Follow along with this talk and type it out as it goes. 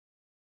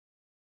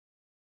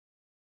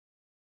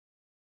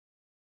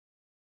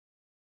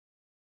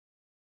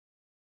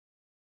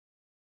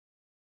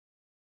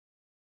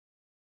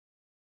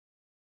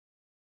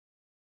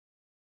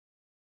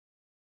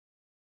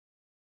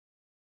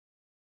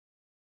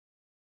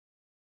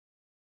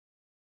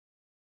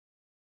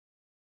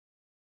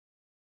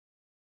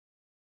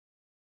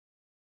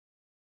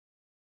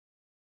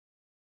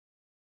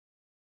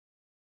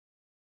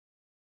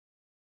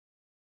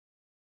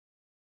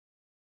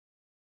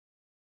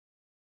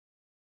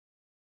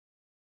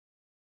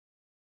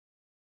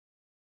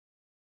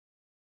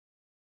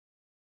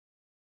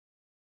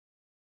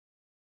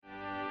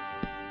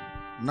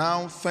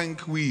Now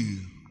thank we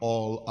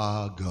all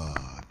our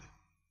God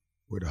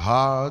with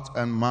heart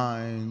and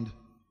mind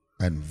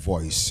and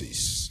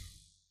voices,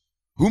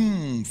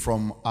 whom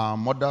from our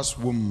mother's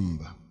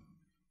womb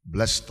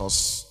blessed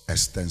us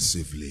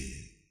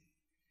extensively.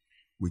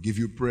 We give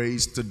you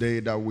praise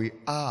today that we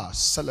are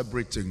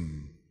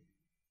celebrating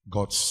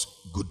God's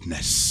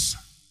goodness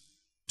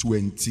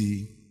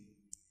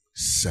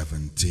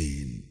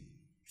 2017.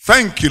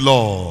 Thank you,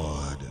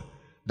 Lord,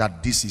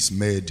 that this is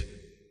made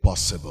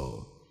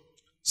possible.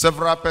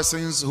 Several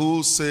persons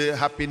who say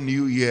Happy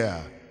New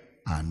Year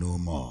are no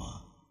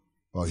more.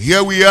 But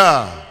here we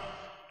are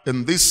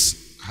in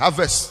this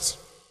harvest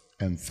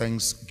and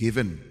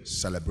Thanksgiving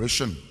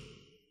celebration.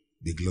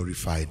 Be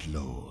glorified,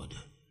 Lord,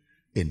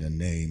 in the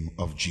name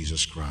of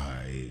Jesus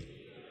Christ.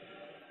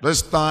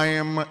 This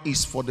time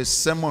is for the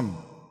sermon.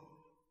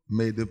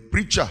 May the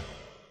preacher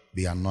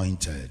be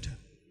anointed.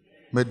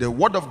 May the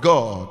word of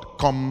God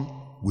come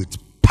with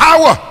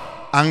power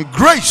and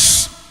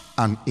grace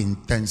and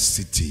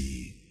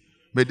intensity.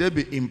 May there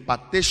be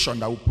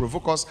impartation that will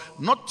provoke us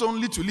not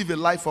only to live a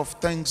life of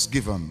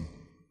thanksgiving,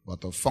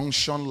 but to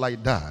function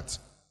like that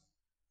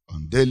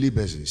on a daily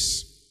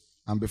basis.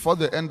 And before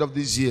the end of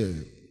this year,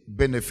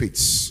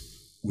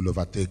 benefits will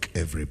overtake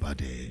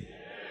everybody.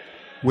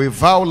 We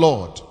vow,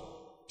 Lord,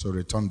 to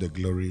return the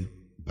glory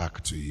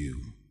back to you.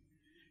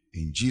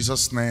 In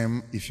Jesus'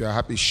 name, if you are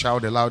happy,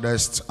 shout the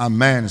loudest,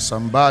 Amen,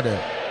 somebody.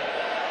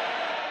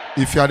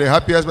 If you are the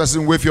happiest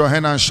person, wave your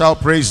hand and shout,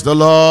 Praise the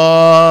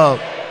Lord.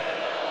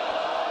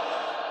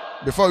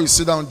 Before you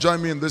sit down, join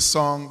me in this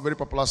song, very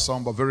popular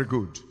song, but very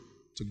good.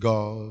 To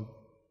God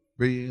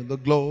be the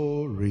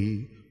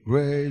glory,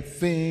 great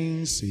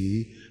things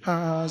he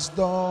has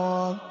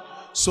done.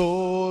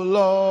 So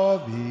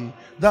lovely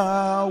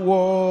the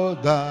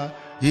world that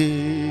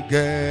he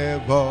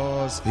gave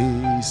us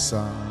his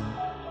son,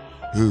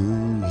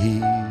 who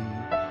he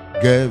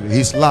gave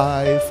his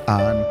life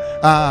and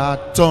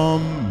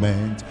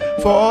atonement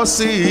for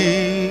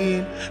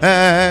sin,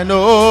 and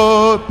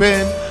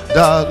opened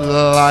the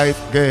life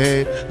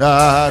gate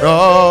that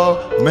all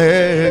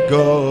may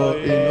go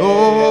in.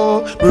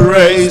 Oh,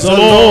 praise the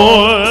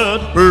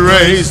Lord,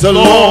 praise the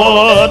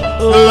Lord,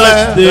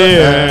 let the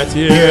earth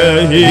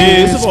hear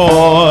his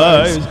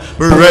voice.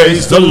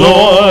 Praise the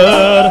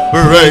Lord,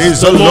 praise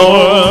the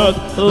Lord,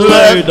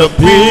 let the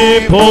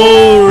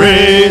people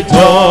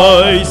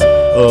rejoice.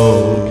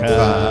 Oh,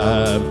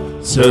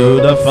 come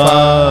to the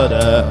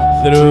Father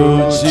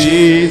through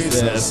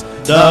Jesus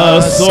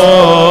the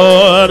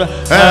Son,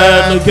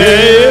 and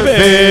give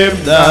him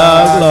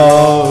the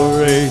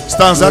glory.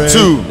 Stanza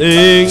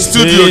 2.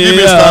 Studio, give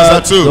me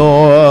stanza 2.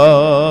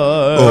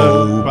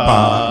 Oh,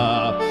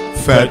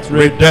 perfect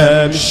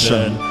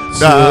redemption,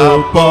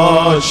 the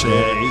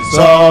purchase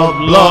of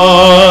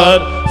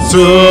blood,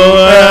 to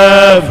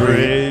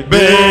every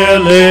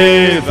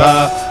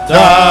believer,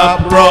 the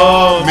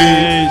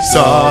promise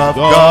of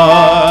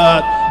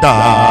God, the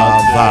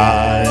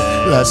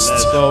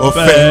vilest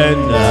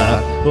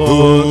offender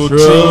who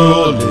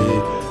truly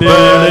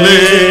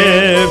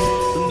believe,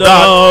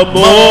 the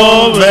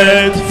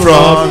moment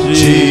from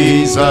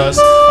Jesus a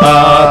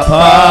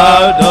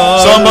pardon.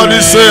 Somebody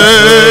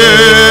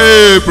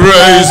say,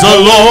 praise the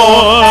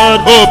Lord,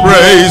 oh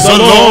praise the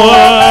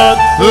Lord,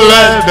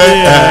 let the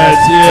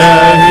earth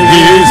hear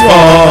his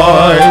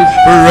voice.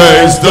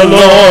 Praise the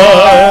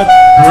Lord,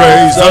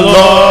 praise the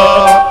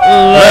Lord,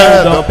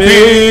 let the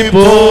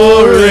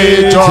people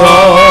rejoice.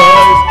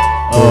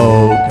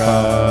 Oh,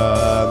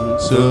 come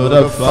to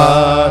the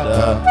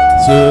Father,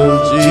 to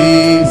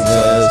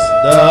Jesus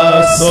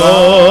the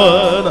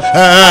Son,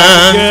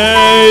 and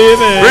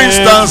bring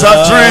stanza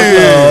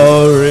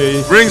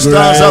 3. Bring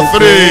stanza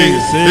 3.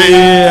 He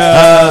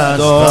has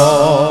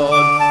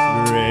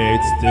done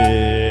great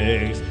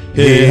things.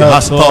 He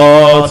has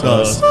taught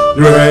us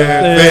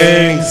great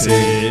things.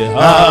 He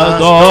has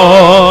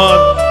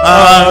done,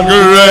 and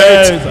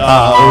great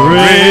are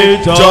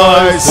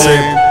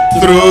rejoicing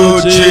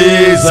through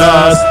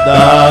Jesus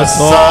the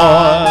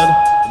Son.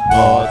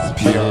 But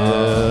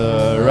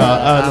purer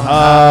and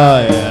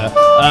higher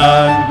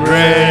and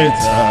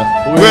greater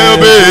will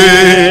be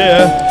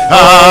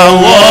our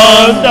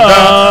wonder,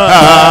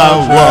 our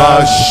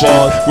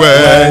worship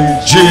when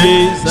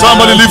Jesus.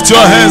 Somebody lift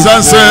your hands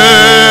and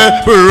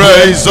say,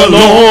 praise the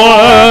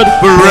Lord,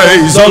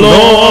 praise the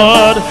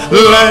Lord,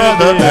 let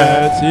the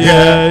earth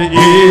hear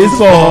his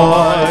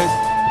voice.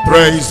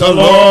 Praise the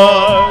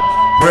Lord,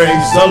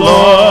 praise the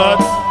Lord,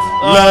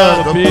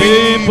 let the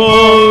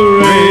people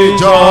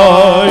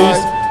rejoice.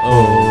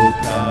 Oh,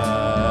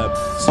 come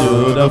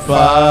to the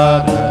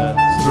Father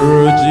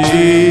through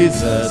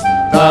Jesus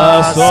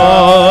the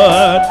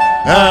Son,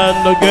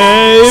 and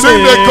gave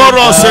sing the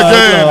chorus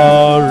again.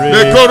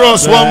 The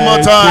chorus one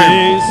more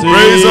time.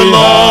 Praise the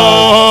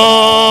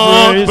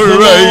Lord,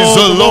 praise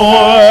the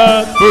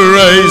Lord,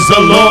 praise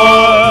the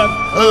Lord,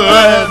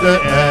 let the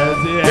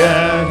earth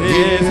hear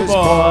his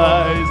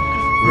voice.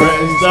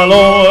 Praise the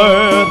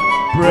Lord,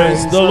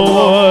 praise the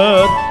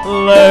Lord,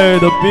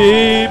 let the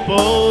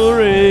people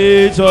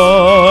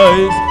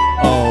rejoice.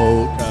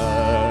 Oh,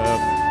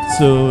 come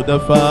to the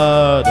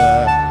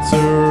Father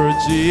through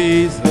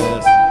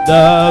Jesus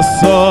the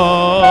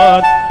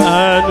Son,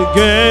 and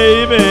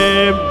gave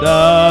him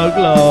the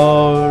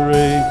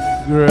glory.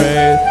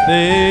 Great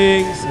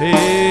things he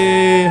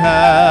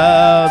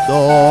hath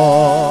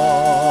done.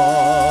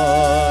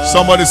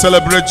 Somebody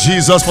celebrate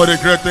Jesus for the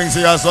great things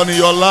he has done in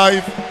your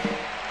life.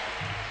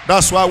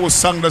 That's why we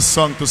sang the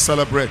song, to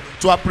celebrate,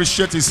 to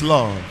appreciate his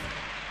love.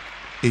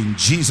 In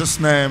Jesus'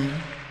 name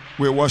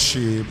we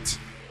worshipped.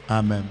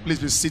 Amen. Please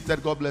be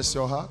seated. God bless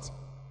your heart.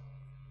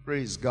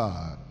 Praise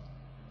God.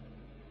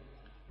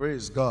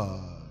 Praise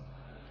God.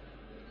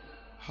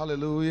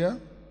 Hallelujah.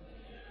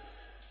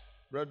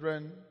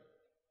 Brethren,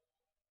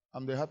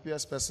 I'm the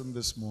happiest person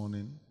this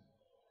morning.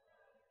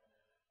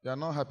 You are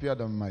not happier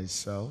than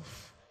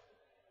myself.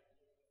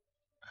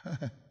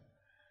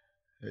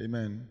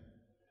 Amen.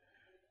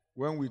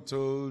 When we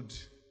told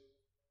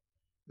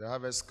the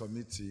Harvest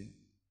Committee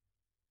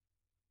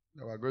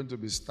that we're going to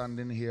be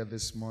standing here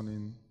this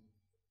morning,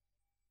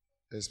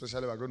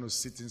 especially we're going to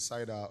sit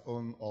inside our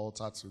own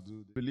altar to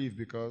do believe,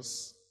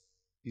 because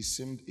it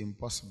seemed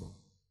impossible.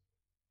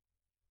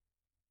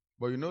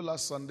 But you know,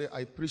 last Sunday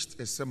I preached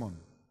a sermon.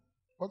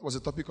 What was the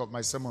topic of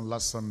my sermon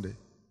last Sunday?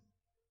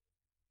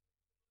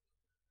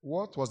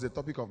 What was the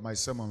topic of my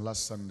sermon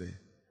last Sunday?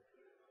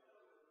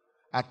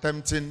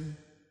 Attempting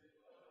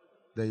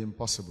the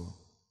impossible.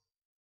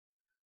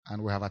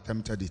 And we have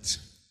attempted it.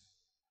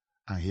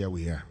 And here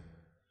we are.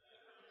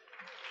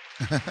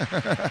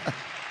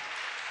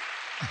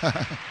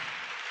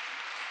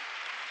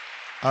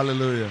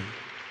 Hallelujah.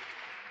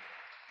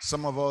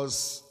 Some of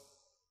us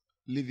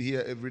live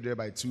here every day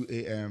by 2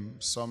 a.m.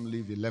 Some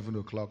leave 11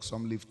 o'clock.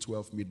 Some leave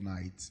 12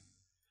 midnight.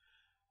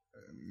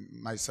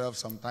 Myself,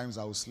 sometimes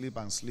I will sleep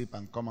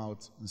and come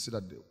out and see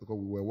that, because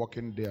we were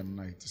working day and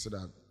night, to see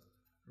that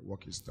the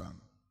work is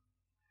done.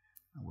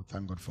 And we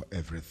thank God for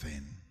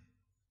everything.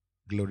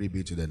 Glory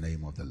be to the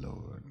name of the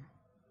Lord.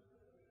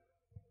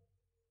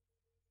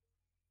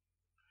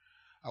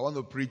 I want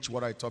to preach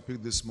what I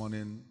topic this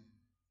morning.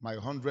 My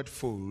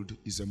 100-fold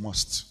is a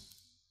must.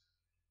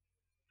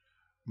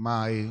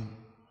 My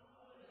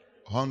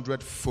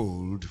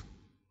 100-fold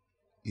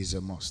is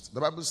a must. The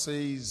Bible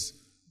says,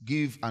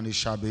 give and it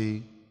shall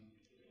be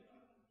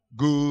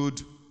good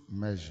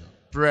measure,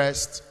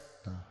 pressed,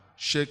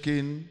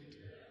 shaken,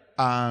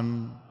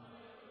 and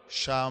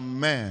shall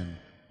men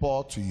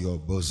pour to your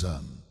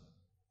bosom.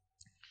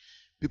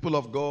 People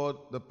of God,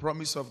 the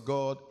promise of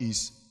God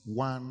is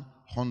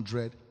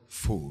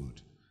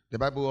 100-fold. The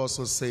Bible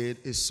also said,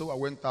 a sower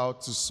went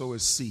out to sow a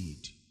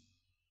seed.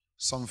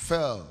 Some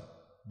fell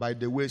by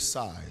the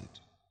wayside,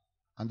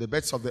 and the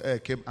birds of the air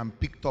came and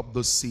picked up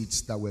those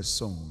seeds that were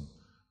sown.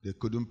 They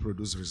couldn't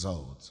produce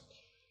results.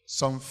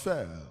 Some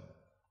fell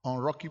on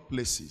rocky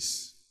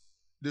places.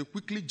 They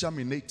quickly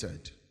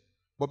germinated,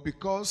 but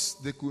because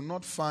they could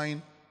not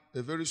find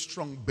a very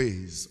strong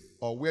base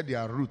or where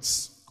their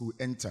roots could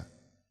enter,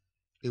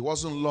 it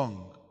wasn't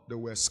long. They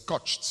were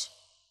scorched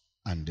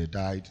and they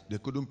died. They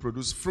couldn't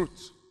produce fruit.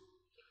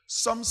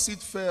 Some seed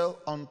fell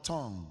on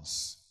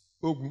thorns.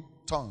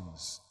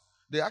 Thorns.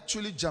 They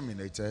actually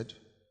germinated,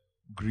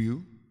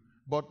 grew,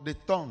 but the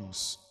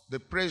thorns, the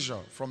pressure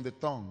from the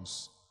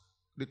thorns,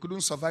 they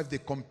couldn't survive the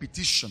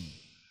competition.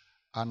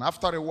 And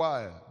after a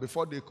while,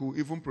 before they could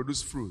even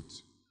produce fruit,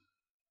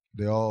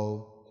 they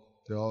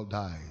all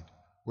died.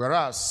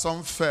 Whereas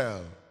some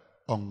fell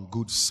on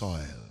good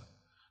soil.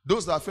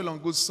 Those that fell on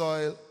good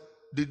soil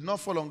did not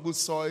fall on good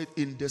soil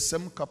in the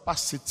same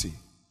capacity.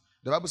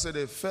 The Bible said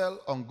they fell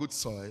on good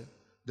soil,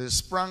 they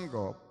sprang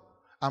up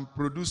and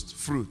produced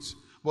fruit.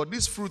 But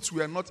these fruits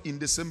were not in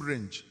the same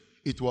range.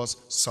 It was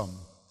some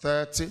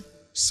 30,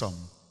 some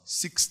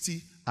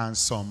 60, and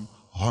some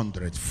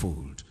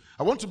 100-fold.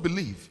 I want to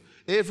believe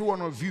every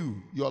one of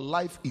you, your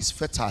life is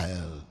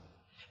fertile.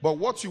 But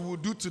what you will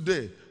do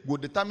today will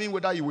determine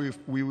whether you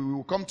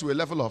will come to a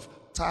level of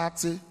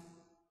 30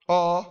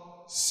 or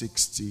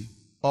 60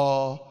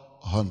 or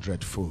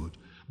 100-fold.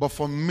 But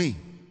for me,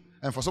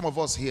 and for some of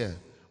us here,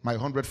 my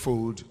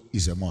 100-fold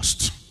is a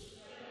must.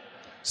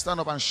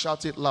 Stand up and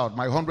shout it loud.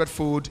 My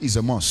 100-fold is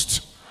a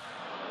must.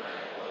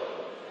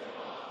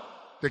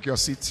 Take your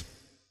seat.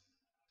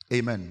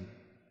 Amen.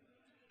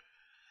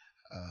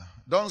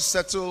 Don't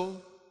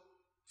settle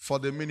for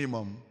the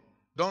minimum.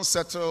 Don't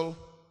settle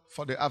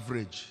for the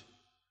average.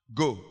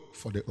 Go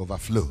for the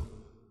overflow.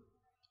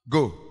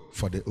 Go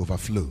for the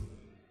overflow.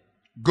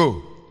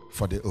 Go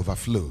for the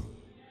overflow.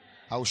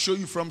 I'll show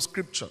you from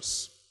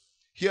scriptures.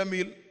 Hear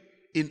me.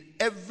 In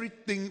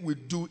everything we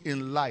do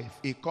in life,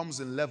 it comes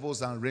in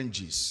levels and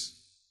ranges.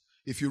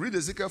 If you read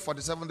Ezekiel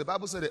 47, the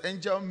Bible said the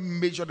angel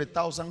measured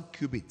 1,000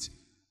 cubits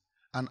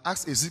and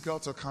asked Ezekiel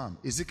to come.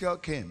 Ezekiel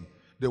came.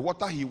 The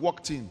water he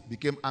walked in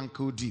became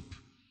ankle deep.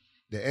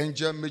 The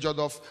angel measured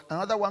off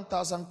another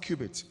 1,000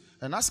 cubits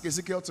and asked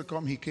Ezekiel to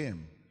come. He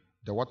came.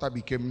 The water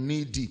became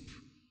knee deep.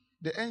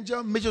 The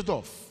angel measured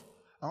off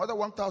another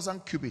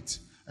 1,000 cubits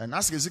and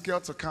asked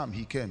Ezekiel to come.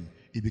 He came.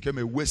 It became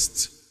a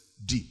waist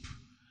deep.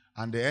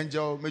 And the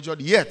angel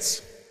measured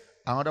yet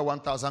another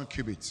 1,000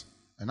 cubits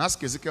and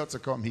asked Ezekiel to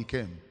come. He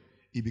came.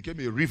 It became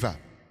a river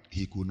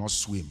he could not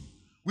swim.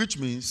 Which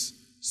means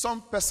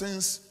some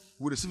persons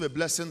will receive a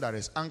blessing that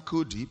is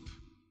ankle deep.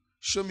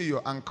 Show me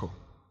your ankle.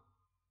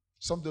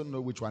 Some don't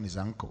know which one is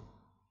ankle.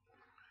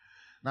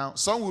 Now,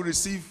 some will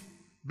receive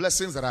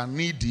blessings that are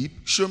knee deep.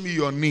 Show me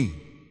your knee.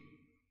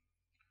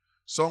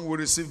 Some will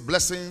receive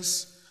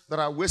blessings that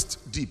are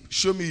waist deep.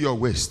 Show me your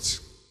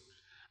waist.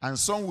 And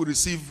some will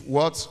receive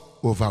what?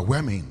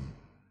 Overwhelming.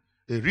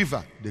 A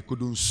river they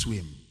couldn't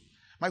swim.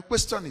 My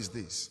question is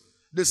this.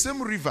 The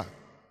same river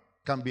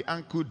can be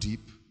ankle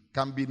deep,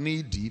 can be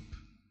knee deep,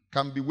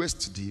 can be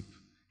waist deep,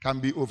 can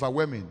be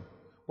overwhelming.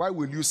 Why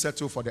will you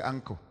settle for the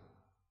ankle?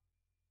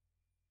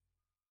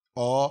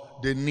 Or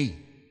the knee?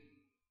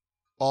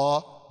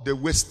 Or the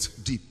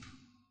waist deep?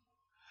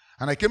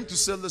 And I came to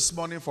say this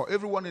morning for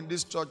everyone in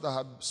this church that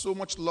had so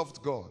much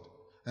loved God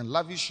and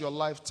lavished your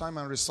life, time,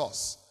 and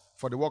resource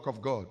for the work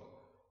of God,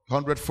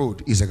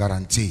 100-fold is a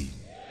guarantee.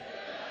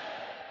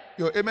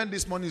 Your amen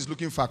this morning is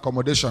looking for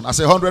accommodation. I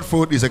say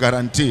 100-fold is a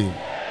guarantee.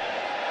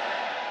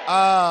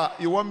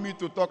 You want me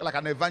to talk like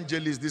an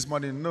evangelist this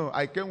morning? No,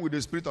 I came with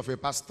the spirit of a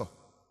pastor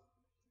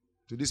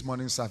to this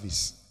morning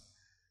service.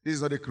 This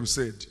is not a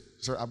crusade.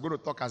 So I'm going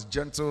to talk as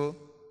gentle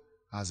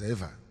as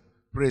ever.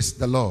 Praise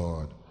the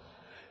Lord.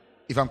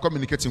 If I'm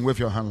communicating, wave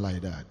your hand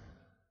like that.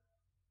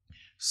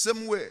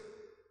 Same way,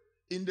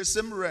 in the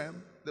same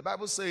realm, the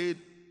Bible said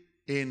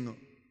in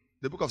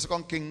the book of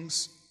 2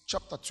 Kings,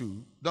 chapter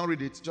 2, don't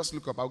read it, just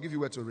look up, I'll give you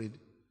where to read,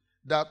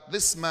 that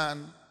this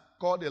man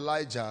called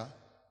Elijah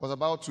was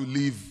about to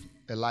leave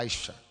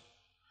Elisha.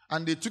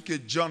 And they took a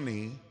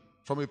journey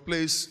from a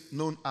place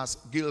known as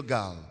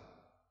Gilgal.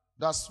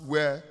 That's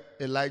where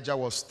Elijah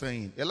was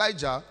staying.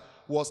 Elijah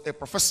was a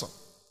professor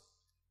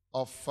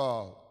of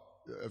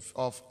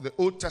the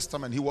Old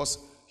Testament.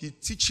 He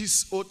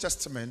teaches Old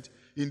Testament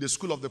in the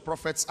school of the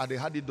prophets, and they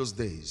had it those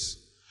days.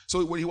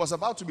 So when he was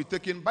about to be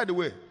taken, by the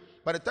way,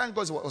 by the time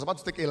God was about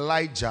to take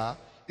Elijah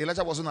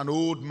wasn't an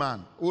old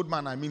man. Old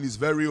man, I mean, is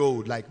very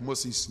old, like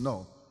Moses.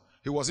 No.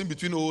 He was in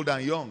between old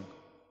and young.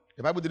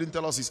 The Bible didn't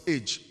tell us his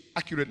age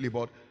accurately,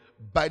 but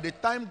by the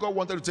time God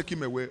wanted to take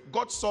him away,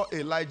 God saw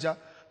Elijah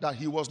that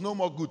he was no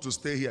more good to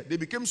stay here. They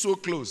became so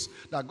close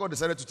that God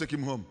decided to take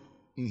him home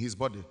in his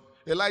body.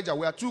 Elijah,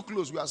 we are too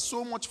close. We are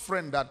so much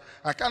friend that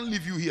I can't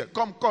leave you here.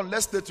 Come,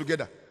 let's stay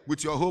together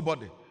with your whole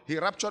body. He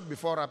raptured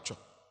before rapture.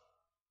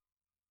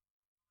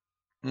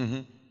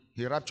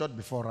 He raptured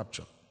before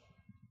rapture.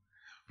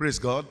 Praise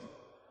God.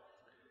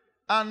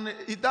 And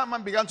that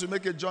man began to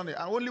make a journey,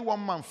 and only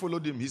one man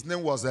followed him. His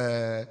name was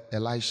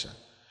Elisha.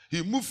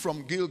 He moved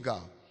from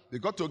Gilgal. They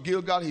got to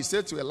Gilgal. He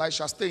said to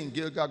Elisha, stay in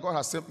Gilgal. God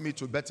has sent me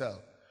to Bethel.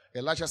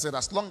 Elisha said,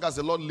 as long as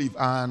the Lord live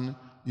and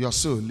your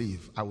soul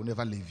live, I will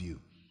never leave you.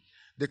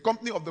 The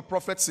company of the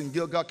prophets in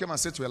Gilgal came and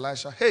said to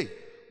Elisha, hey,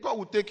 God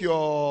will take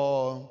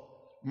your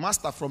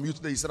master from you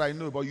today. He said, I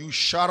know, but you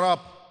shut up.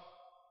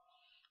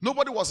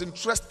 Nobody was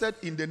interested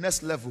in the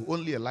next level,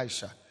 only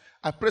Elisha.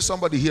 I pray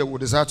somebody here will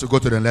desire to go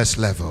to the next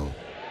level.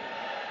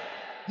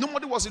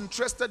 Nobody was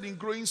interested in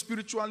growing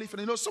spiritually.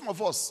 You know, some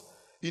of us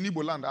in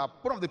Igbo land,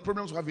 one of the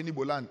problems we have in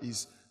Igbo land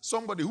is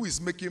somebody who is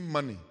making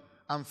money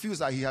and feels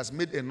that he has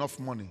made enough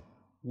money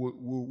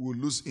will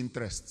lose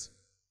interest.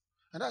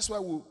 And that's why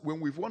when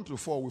we want to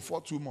fall, we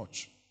fall too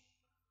much.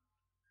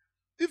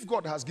 If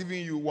God has given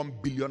you 1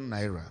 billion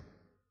naira,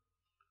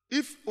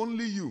 if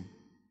only you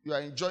are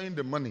enjoying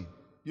the money,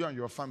 you and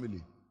your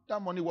family,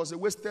 that money was a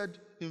wasted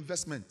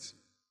investment.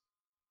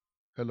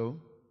 Hello?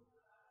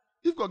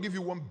 If God give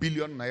you 1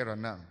 billion naira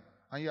now,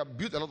 and you have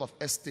built a lot of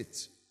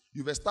estates,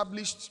 you've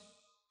established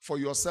for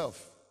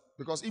yourself,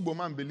 because Igbo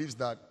man believes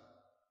that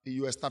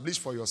you establish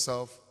for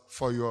yourself,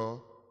 for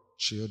your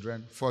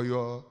children, for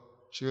your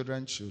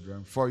children,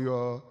 for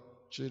your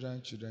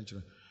children.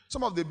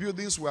 Some of the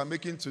buildings we are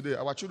making today,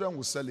 our children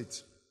will sell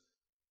it.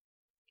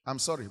 I'm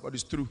sorry, but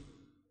it's true.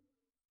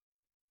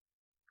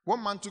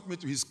 One man took me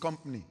to his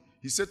company.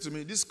 He said to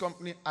me, this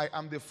company, I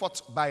am the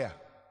fourth buyer.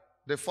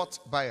 The fourth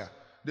buyer.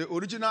 The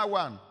original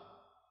one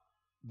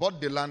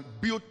bought the land,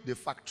 built the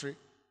factory.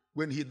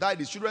 When he died,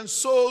 his children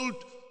sold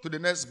to the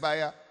next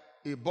buyer.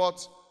 He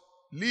bought,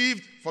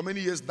 lived for many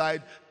years,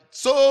 died,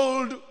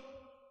 sold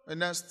the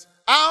next.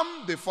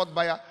 I'm the fourth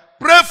buyer.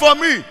 Pray for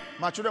me.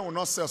 My children will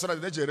not sell so that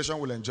the next generation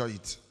will enjoy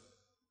it.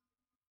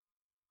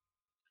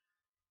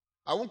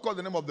 I won't call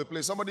the name of the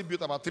place. Somebody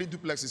built about 3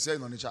 duplexes here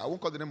in Onitsha. I won't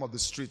call the name of the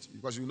street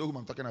because you know whom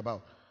I'm talking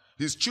about.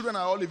 His children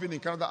are all living in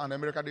Canada and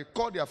America. They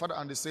called their father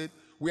and they said,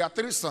 we are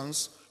 3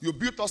 sons. You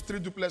built us 3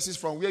 duplexes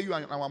from where you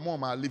and our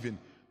mom are living.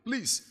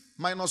 Please,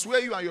 minus where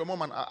you and your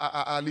mom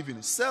are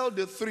living. Sell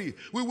the 3.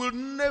 We will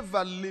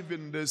never live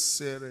in this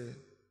area.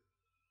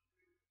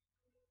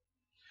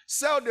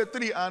 Sell the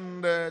 3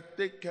 and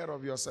take care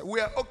of yourself. We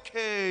are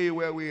okay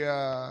where we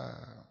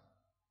are.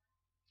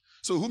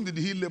 So whom did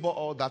he labor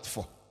all that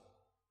for?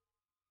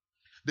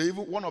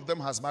 One of them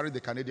has married a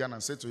Canadian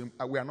and said to him,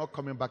 we are not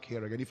coming back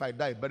here again. If I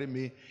die, bury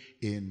me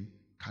in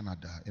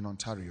Canada, in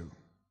Ontario.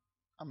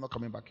 I'm not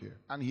coming back here.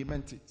 And he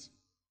meant it.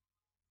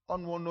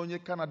 On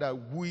Canada,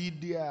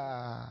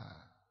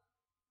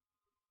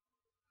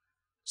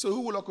 So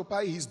who will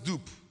occupy his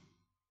dupe?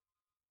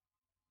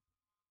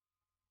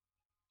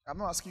 I'm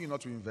not asking you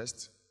not to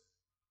invest.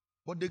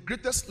 But the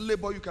greatest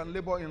labor you can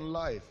labor in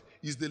life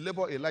is the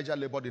labor Elijah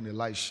labored in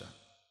Elisha.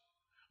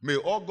 May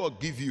all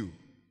God give you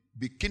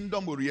be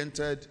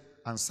kingdom-oriented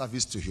and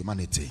service to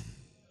humanity.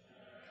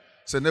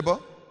 Say, neighbor,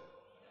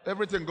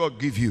 everything God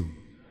give you,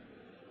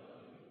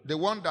 the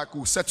one that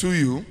could settle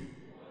you,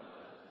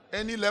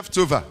 any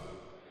leftover,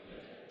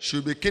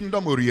 should be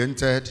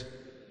kingdom-oriented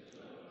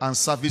and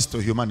service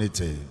to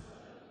humanity.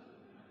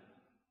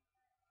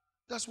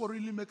 That's what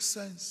really makes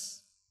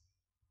sense.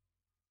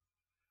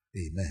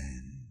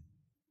 Amen.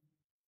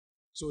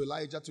 So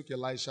Elijah took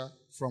Elisha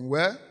from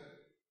where?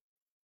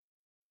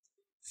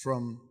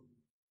 From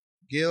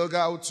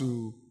Gilgal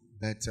to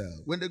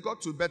Bethel. When they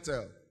got to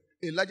Bethel,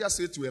 Elijah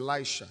said to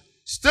Elisha,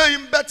 stay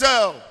in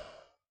Bethel.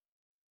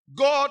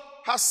 God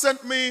has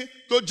sent me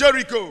to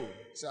Jericho.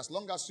 He said, as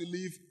long as you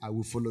live, I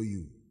will follow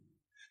you.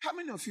 How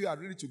many of you are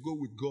ready to go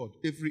with God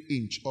every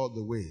inch all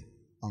the way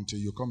until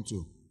you come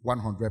to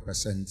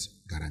 100%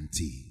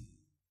 guarantee?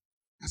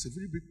 That's a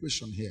very big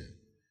question here.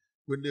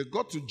 When they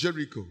got to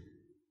Jericho,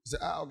 he said,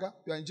 Oga,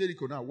 you are in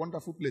Jericho now,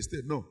 wonderful place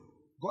there. No,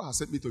 God has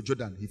sent me to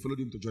Jordan. He followed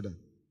him to Jordan.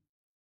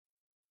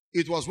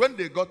 It was when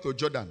they got to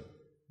Jordan,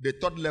 the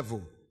third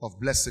level of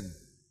blessing,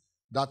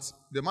 that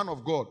the man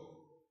of God,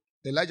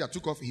 Elijah,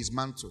 took off his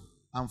mantle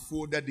and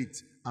folded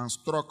it and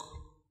struck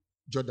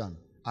Jordan,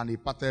 and he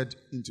parted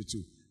into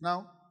two.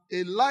 Now,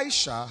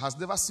 Elisha has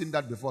never seen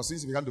that before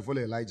since he began to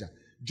follow Elijah.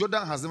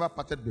 Jordan has never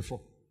parted before.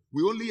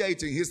 We only hear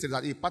it in history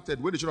that he parted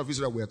when the children of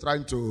Israel were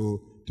trying to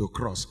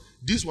cross.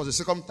 This was the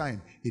second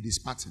time it is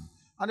parting.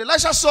 And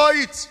Elisha saw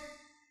it.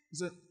 He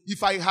said,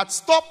 if I had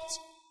stopped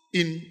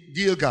in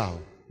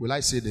Gilgal, will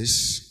I say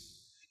this?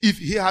 If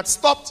he had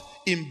stopped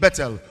in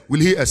Bethel, will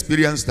he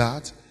experience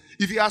that?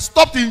 If he had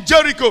stopped in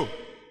Jericho,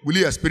 will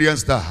he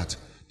experience that?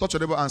 Touch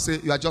your neighbor and say,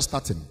 you are just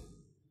starting.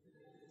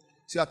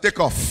 Say, take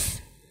off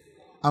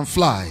and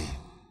fly.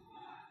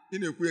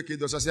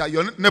 Say,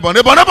 your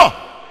neighbor.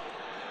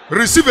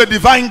 Receive a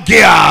divine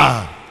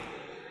gear.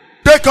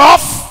 Take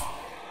off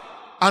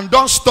and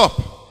don't stop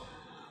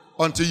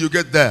until you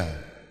get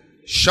there.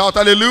 Shout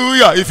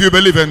hallelujah if you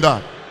believe in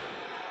that.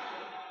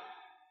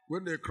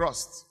 When they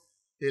crossed,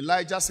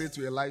 Elijah said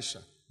to Elisha,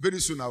 very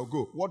soon I'll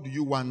go. What do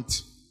you want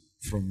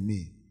from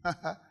me?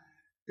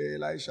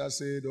 Elisha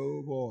said,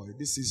 oh boy,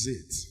 this is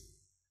it.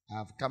 I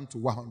have come to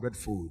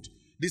 100-fold.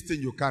 This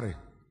thing you carry,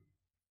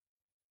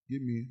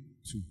 give me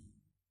 2.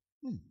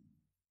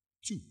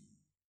 2.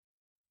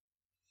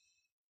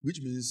 Which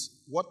means,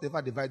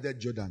 whatever divided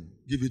Jordan,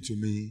 give it to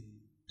me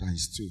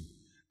times 2.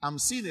 I'm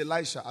seeing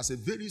Elisha as a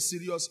very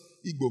serious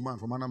Igbo man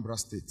from Anambra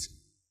State.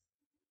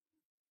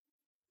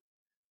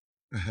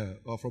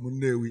 Or from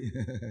Nnewi.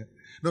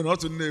 No, not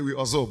Nnewi,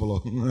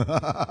 Ozobolo.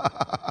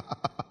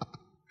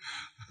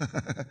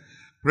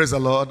 Praise the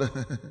Lord.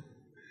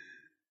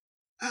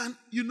 And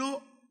you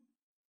know,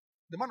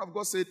 the man of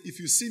God said, if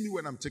you see me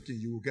when I'm taking,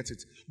 you will get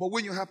it. But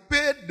when you have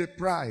paid the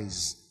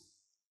price,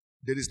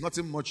 there is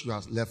nothing much you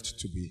have left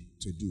to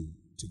do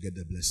to get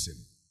the blessing.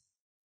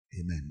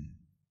 Amen.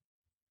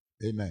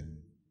 Amen.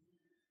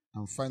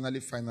 And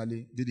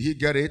finally, did he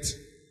get it?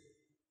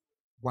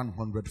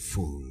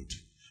 100-fold.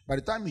 By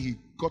the time he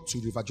got to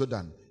River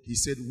Jordan, he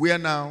said, where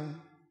now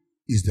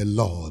is the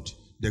Lord,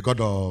 the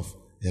God of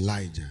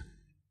Elijah?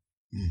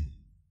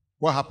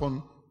 What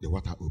happened? The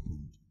water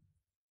opened.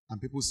 And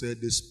people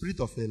said, the spirit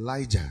of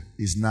Elijah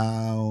is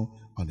now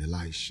on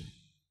Elisha.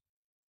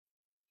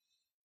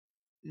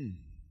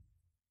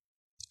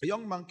 A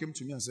young man came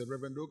to me and said,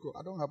 Reverend Okoh,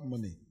 I don't have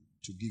money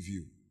to give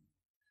you.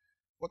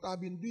 But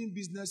I've been doing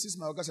businesses.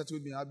 My Oga said to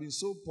me, I've been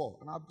so poor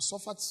and I've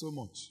suffered so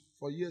much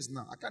for years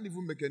now. I can't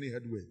even make any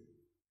headway.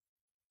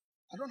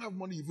 I don't have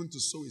money even to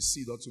sow a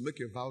seed or to make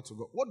a vow to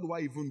God. What do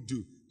I even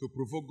do to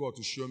provoke God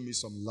to show me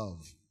some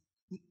love?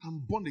 I'm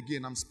born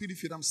again. I'm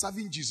spirit-filled. I'm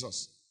serving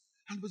Jesus.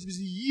 And it's been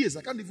years.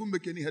 I can't even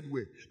make any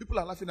headway. People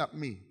are laughing at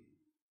me.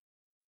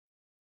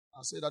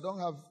 I said, I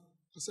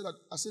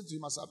said to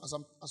him, as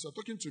you're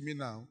talking to me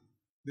now,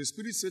 the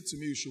Spirit said to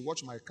me, you should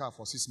watch my car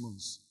for 6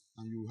 months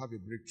and you will have a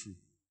breakthrough.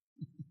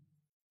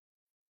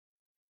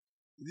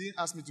 He didn't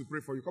ask me to pray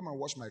for you. Come and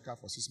wash my car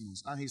for 6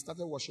 months. And he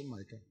started washing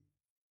my car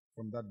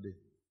from that day.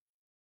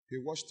 He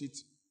washed it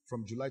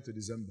from July to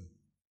December.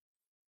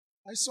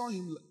 I saw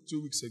him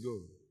 2 weeks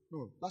ago.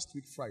 No, last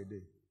week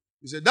Friday.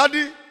 He said,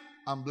 Daddy,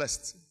 I'm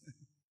blessed.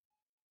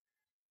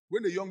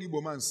 When the young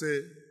Igbo man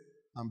said,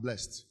 I'm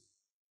blessed.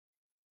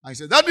 And he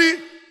said,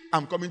 Daddy,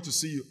 I'm coming to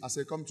see you. I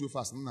said, come too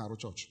fast. Naro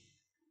church.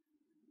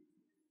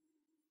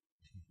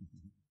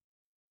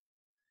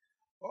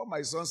 All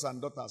my sons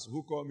and daughters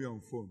who call me on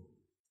phone,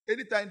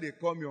 anytime they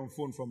call me on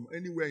phone from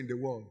anywhere in the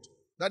world,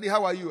 Daddy,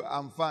 how are you?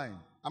 I'm fine.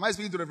 Am I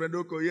speaking to Reverend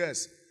Okoh?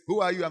 Yes.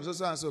 Who are you? I'm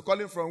so and so.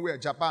 Calling from where?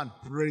 Japan.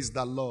 Praise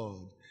the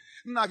Lord.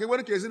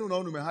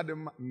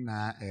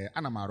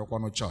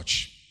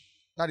 Church.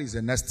 That is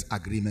the next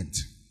agreement.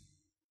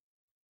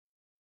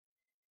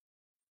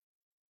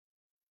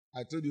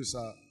 I told you,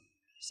 Sir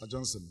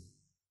Johnson,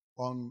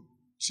 on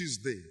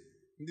Tuesday,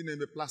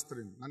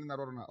 plastering, and on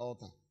an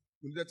altar.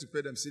 We needed to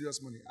pay them serious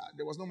money.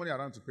 There was no money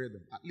around to pay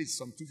them. At least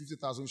some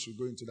 250,000 should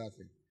go into that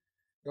thing.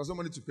 There was no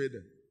money to pay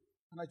them.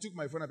 And I took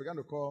my phone and I began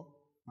to call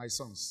my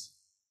sons.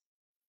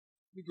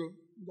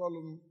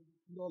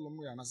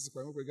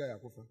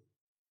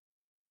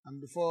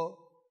 And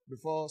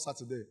before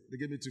Saturday, they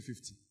gave me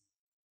 250.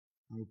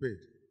 And we paid.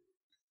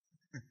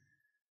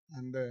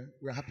 And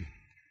we're happy.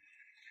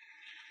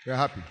 We're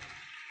happy.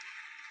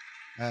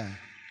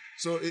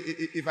 So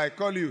if I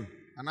call you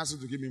and ask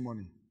you to give me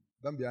money,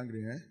 don't be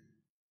angry, eh?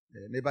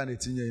 Neighbor,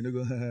 you know,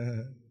 go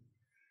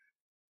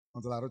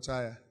until I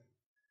retire,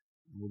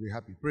 we'll be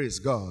happy. Praise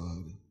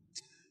God.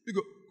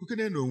 Because who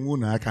can know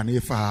I can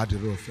if I had the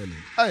road fellow.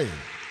 Hey,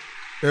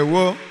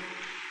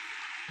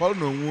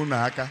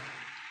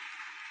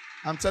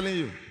 I'm telling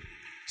you,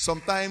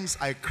 sometimes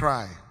I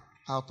cry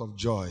out of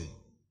joy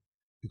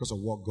because of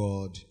what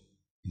God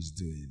is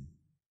doing.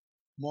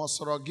 More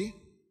soggy,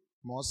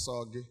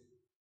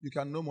 you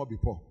can no more be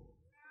poor.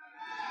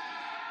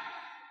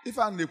 If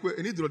I need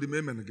to the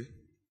moment again,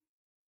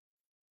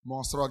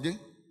 more soggy.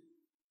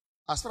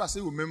 As far as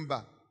you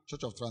remember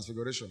Church of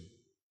Transfiguration,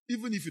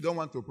 even if you don't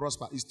want to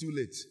prosper, it's too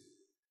late.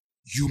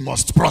 You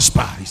must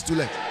prosper. It's too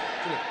late.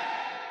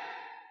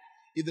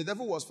 If the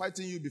devil was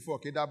fighting you before,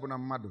 it's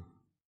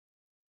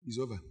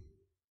over.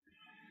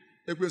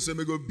 It was a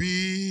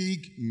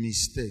big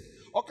mistake.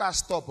 Okay,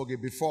 stop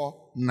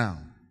before now.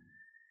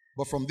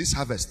 But from this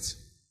harvest,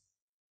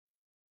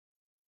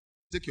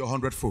 take your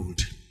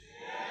 100-fold.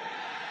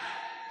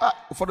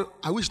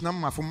 I wish now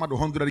my from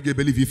 100 get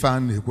believe if I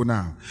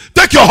now.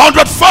 Take your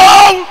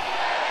 100-fold.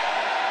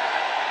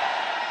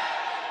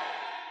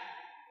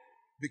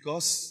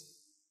 Because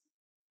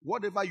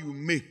whatever you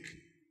make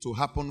to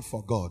happen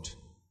for God,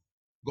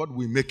 God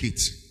will make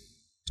it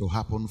to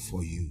happen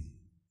for you.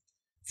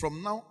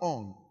 From now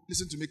on,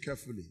 listen to me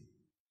carefully.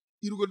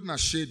 You go to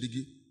share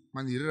digi,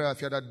 man, you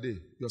that day,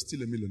 you're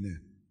still a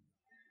millionaire.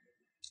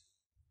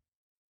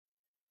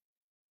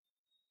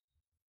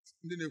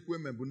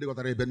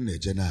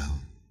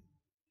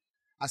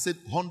 I said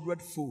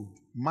 100-fold.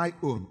 My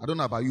own. I don't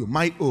know about you.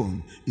 My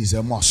own is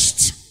a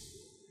must.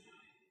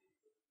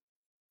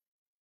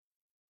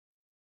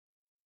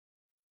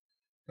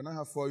 Can I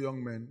have 4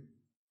 young men?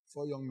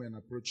 4 young men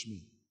approach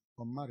me.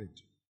 I'm married.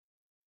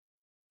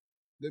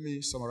 Let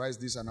me summarize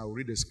this and I'll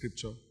read the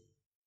scripture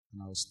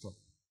and I'll stop.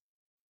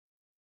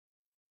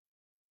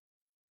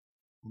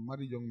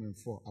 Unmarried young men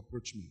 4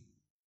 approach me.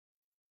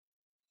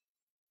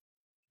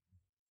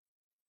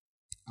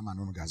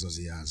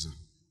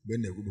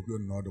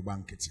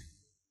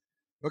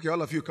 Okay,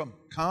 all of you come.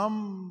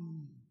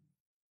 Come.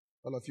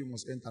 All of you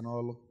must enter and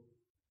all.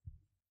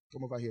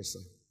 Come over here, sir.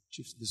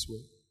 Chiefs this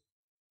way.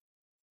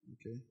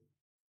 Okay.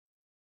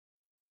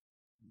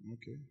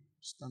 Okay.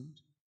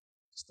 Stand.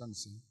 Stand,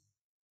 sir.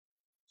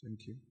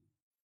 Thank you.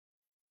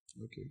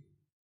 Okay.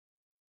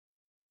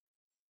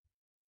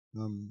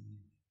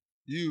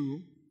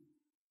 You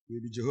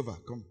will be Jehovah.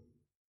 Come.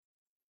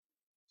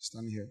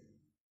 Stand here.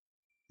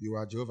 You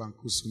are Jehovah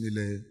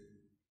Kusunile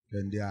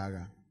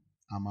Kendiara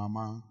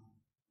Amama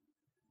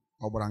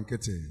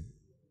Obrankete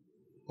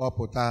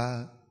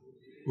Opota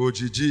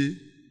Ojiji.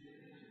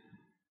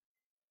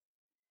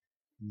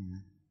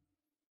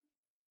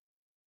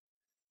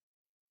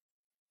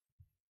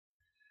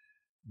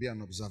 Be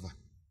an observer.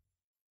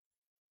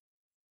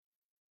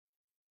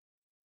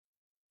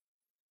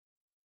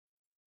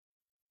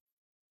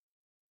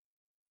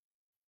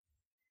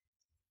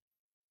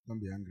 Don't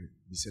be angry.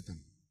 Be Satan.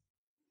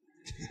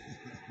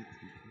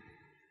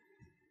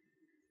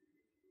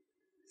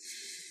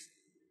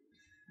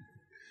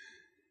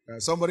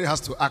 Somebody has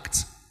to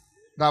act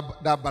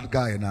that bad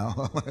guy now.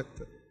 But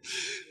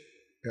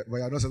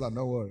you're not Satan,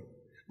 don't worry.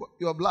 But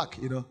you're black,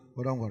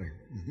 but don't worry.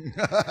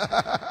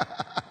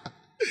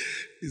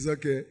 It's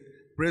okay.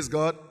 Praise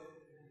God.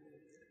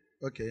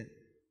 Okay.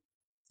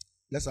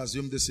 Let's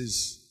assume this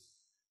is,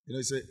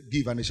 you say,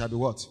 give and it shall be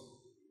what?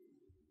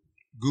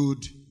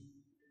 Good.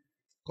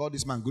 Call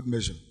this man good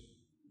measure.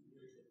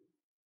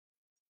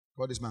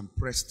 Call this man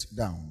pressed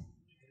down.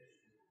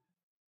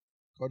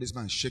 Call this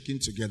man shaking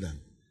together.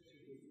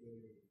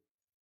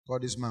 Call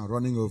this man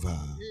running over.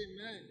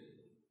 Amen.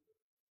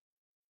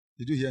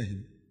 Did you hear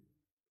him?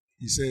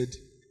 He said,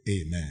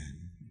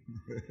 Amen.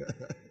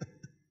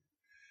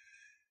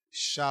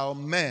 Shall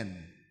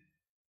men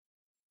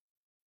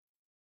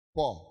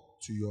pour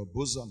to your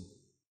bosom?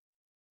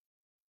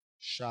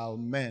 Shall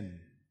men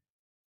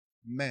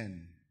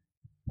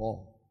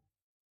pour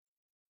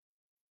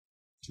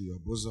to your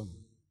bosom?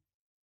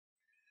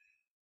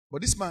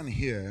 But this man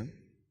here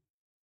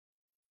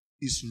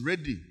is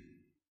ready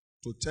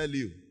to tell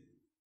you,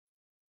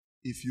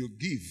 if you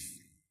give,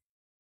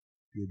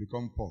 you will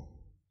become poor.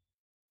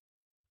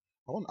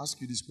 I want to ask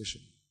you this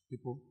question,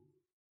 people.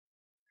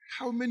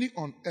 How many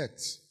on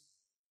earth,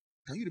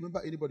 can you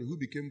remember anybody who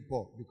became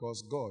poor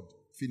because God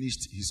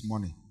finished his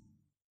money?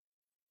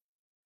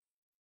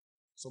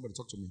 Somebody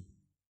talk to me.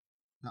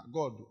 Now,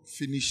 God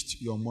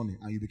finished your money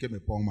and you became a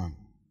poor man.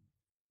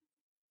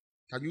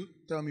 Can you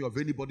tell me of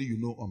anybody you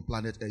know on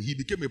planet Earth? He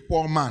became a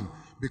poor man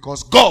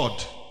because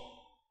God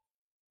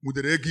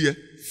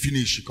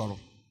finished. My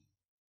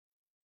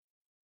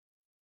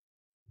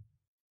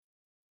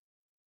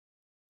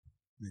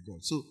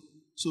God.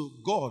 So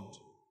God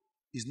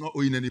is not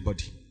owing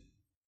anybody.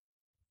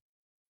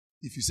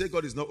 If you say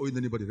God is not owing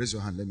anybody, raise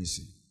your hand. Let me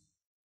see.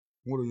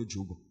 What are you,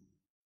 Job?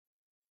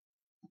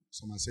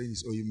 Some are saying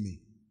he's owing me.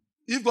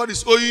 If God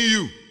is owing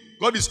you,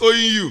 God is owing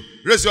you.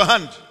 Raise your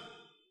hand.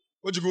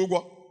 What you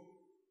go?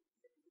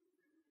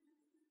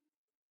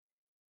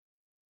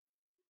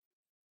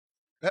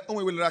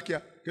 Onwe wele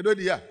akia. Kedu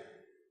di ya?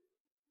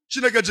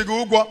 Chineke ji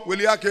go ugwo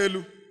wele aka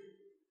elu.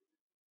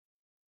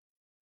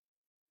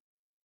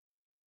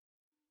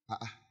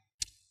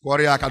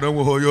 Kwori aka no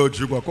nwe hoyo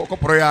oji ugwo.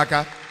 Koporo ya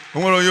aka.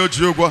 Onwere onye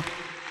oji ugwo.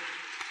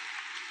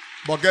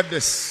 But get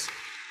this.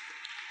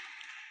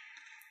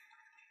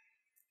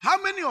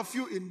 How many of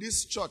you in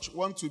this church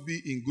want to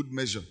be in good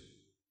measure?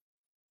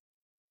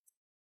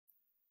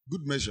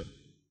 Good measure.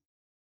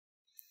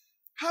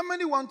 How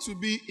many want to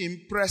be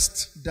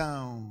impressed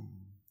down?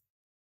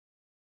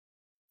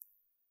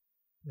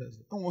 Yes.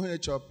 I want to hear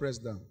your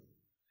pressed down.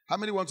 How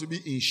many want to be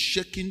in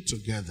shaking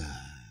together?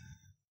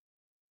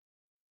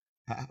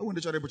 I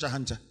want to put your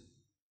hand.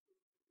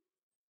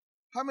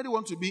 How many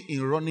want to be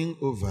in running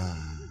over?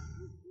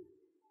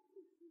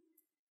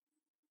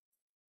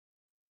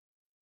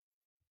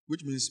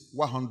 Which means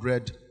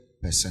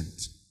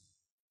 100%.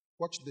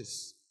 Watch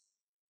this.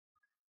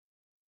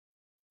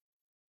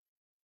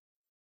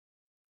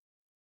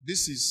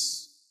 This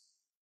is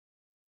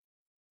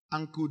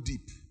ankle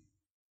deep.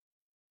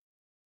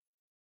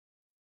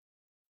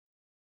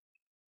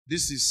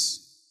 This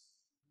is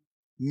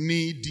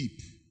knee deep.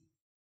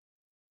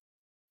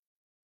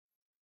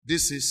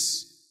 This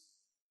is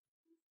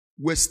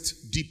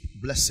waist deep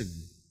blessing.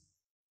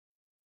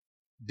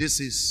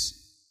 This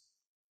is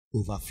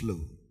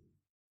overflow.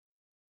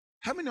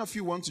 How many of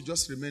you want to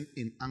just remain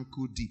in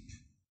ankle deep?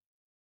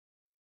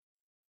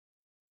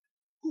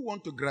 Who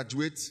want to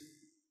graduate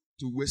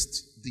to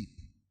waist deep?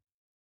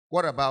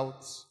 What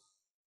about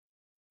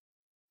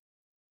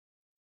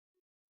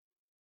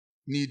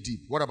knee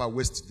deep? What about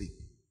waist deep?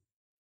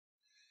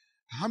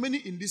 How many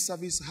in this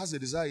service has a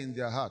desire in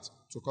their heart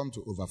to come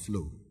to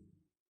overflow?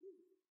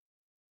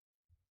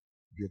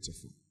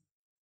 Beautiful.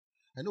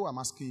 I know I'm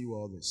asking you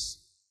all this.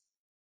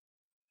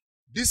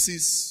 This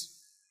is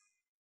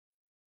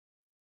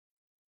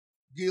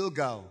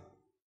Gilgal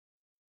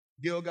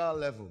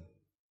level.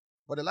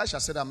 But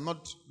Elisha said, I'm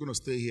not going to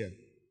stay here.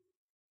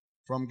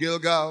 From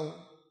Gilgal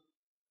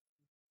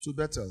to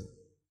Bethel.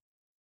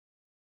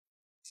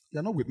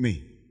 You're not with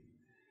me.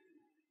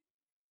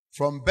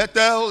 From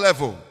Bethel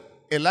level,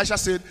 Elisha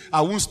said,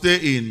 I won't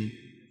stay in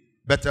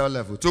Bethel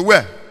level. To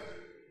where?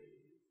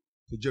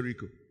 To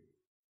Jericho.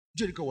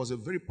 Jericho was a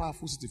very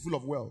powerful city full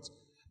of wealth.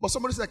 But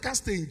somebody said, I can't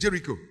stay in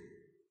Jericho.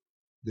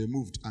 They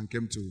moved and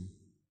came to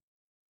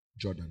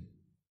Jordan.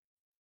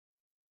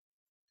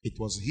 It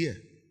was here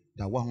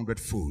that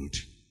 100-fold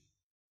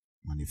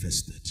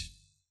manifested.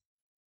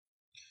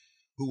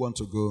 Who want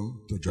to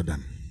go to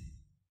Jordan?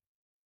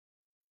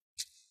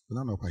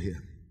 None of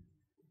here.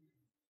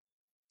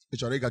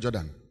 It's already got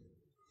Jordan.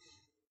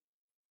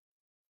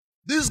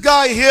 This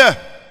guy here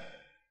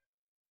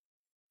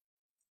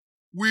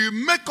will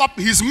make up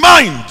his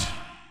mind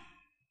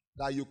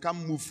that you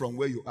can't move from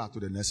where you are to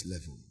the next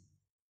level.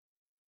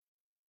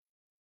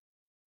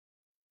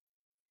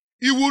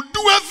 He will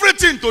do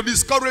everything to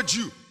discourage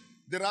you.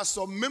 There are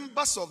some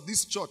members of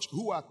this church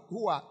who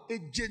are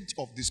agents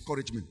of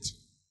discouragement.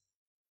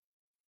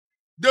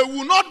 They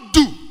will not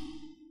do,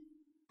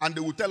 and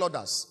they will tell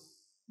others.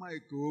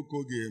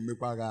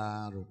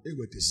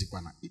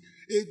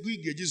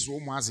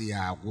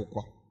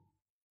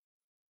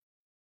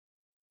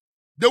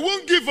 They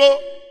won't give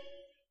up,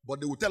 but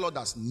they will tell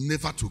others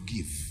never to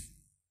give.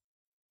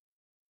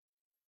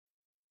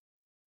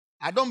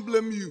 I don't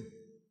blame you.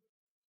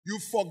 You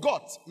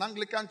forgot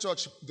Anglican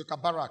church, the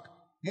Kabarak.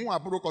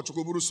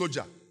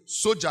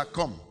 Soldier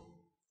come.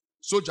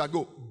 Soldier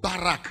go.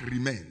 Barak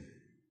remain.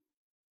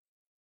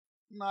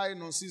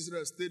 9 on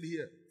Israel stayed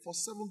here for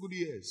 7 good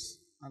years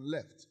and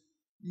left.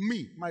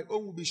 Me, my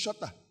own will be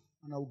shorter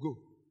and I will go.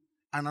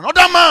 And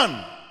another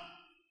man,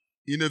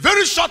 in a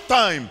very short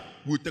time,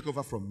 will take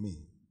over from me.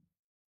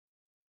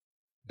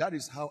 That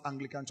is how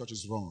Anglican church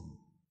is run.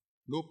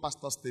 No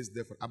pastor stays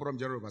there for Abraham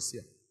General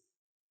Overseer.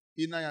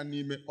 Ina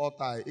nime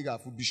altar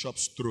igafu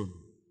bishop's throne.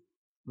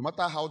 No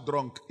matter how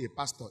drunk a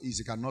pastor is,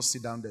 he cannot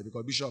sit down there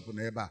because bishop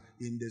never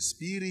in the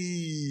spirit.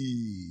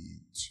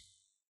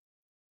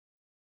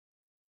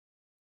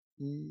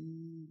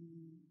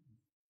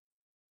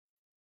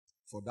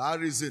 For that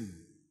reason,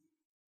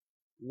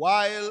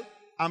 while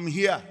I'm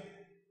here,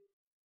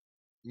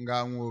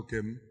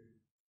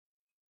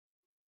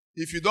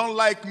 if you don't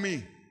like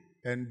me,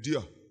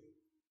 endure.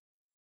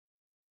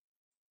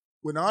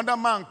 When another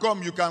man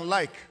come, you can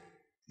like,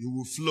 you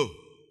will flow.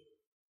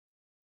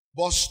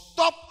 But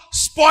stop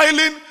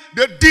spoiling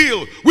the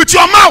deal with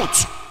your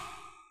mouth.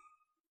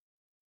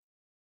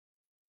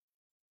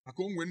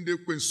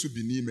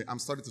 I'm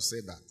sorry to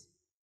say that.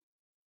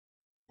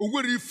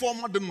 Ugweri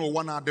forma de no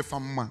one de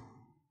famma.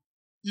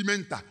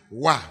 Imenta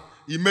wa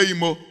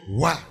imeimo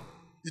wa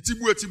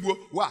itibu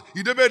wa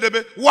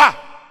idebe wa.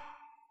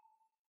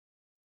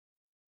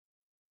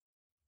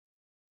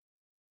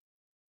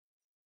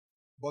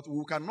 But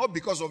we cannot,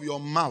 because of your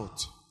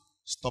mouth,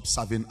 stop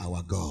serving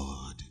our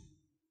God.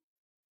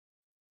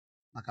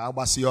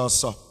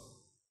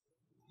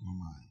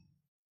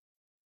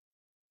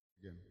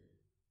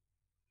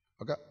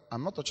 Okay,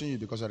 I'm not touching you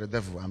because you're the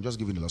devil. I'm just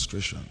giving an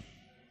illustration.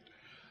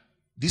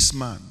 This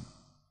man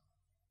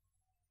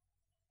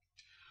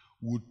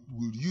would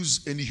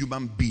use any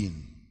human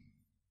being.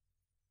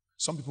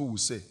 Some people will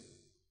say,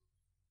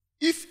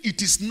 if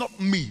it is not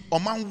me, or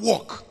man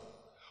walk,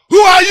 who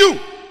are you?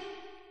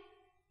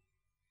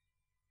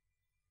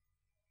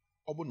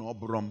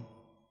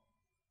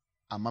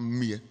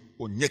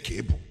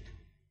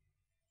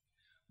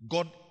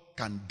 God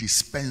can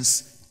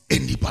dispense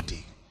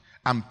anybody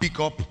and pick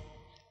up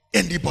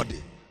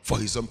anybody for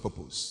his own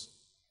purpose.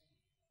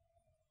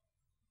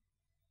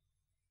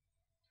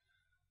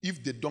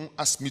 If they don't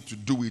ask me to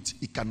do it,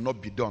 it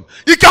cannot be done.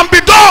 It can be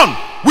done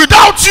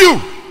without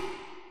you,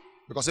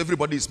 because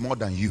everybody is more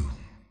than you.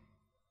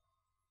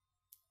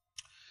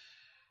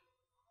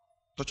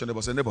 Touch your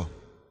neighbor, say neighbor.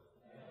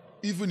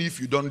 Even if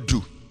you don't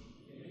do,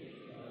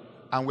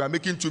 and we are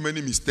making too many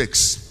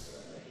mistakes,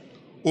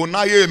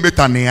 onaye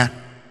metania,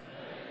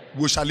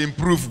 we shall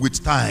improve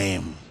with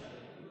time.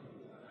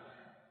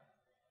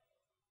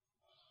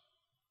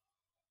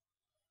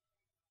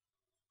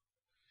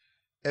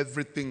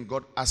 Everything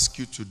God asks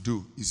you to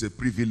do is a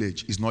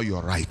privilege, it's not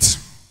your right.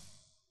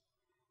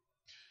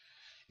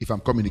 If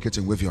I'm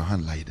communicating, wave your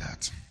hand like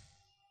that.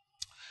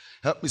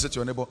 Help me say to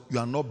your neighbor, you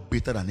are not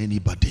better than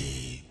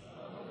anybody.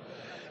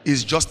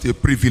 It's just a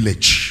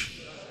privilege.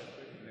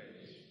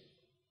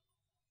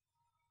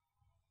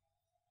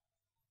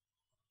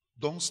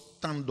 Don't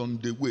stand on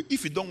the way.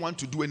 If you don't want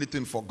to do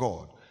anything for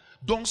God,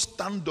 don't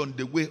stand on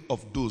the way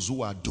of those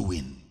who are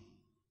doing.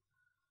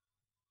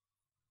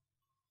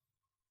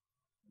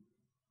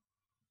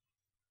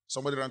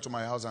 Somebody ran to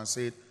my house and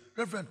said,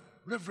 Reverend,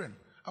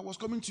 I was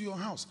coming to your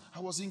house. I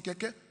was in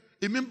Keke.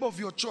 A member of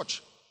your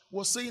church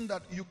was saying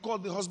that you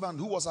called the husband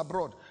who was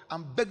abroad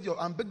and begged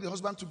the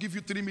husband to give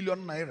you 3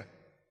 million naira.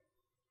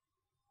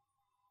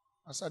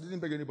 I said, I didn't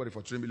beg anybody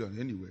for 3 million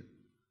anyway.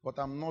 But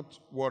I'm not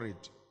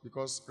worried,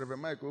 because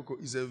Reverend Mike Okoh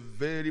is a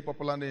very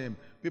popular name.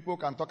 People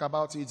can talk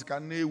about it.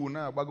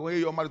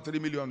 You're married 3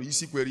 million.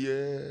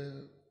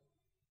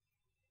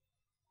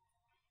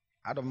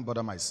 I don't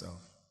bother myself.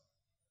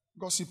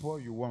 Gossip all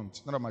you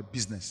want, none of my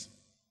business.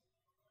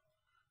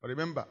 But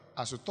remember,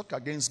 as you talk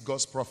against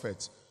God's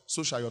prophets,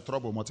 so shall your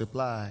trouble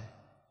multiply.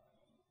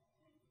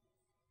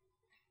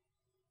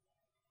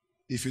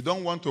 If you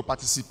don't want to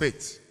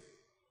participate,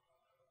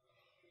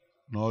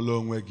 no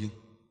long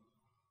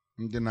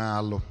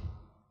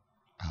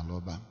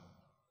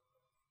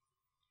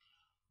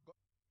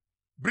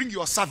bring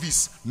your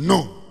service,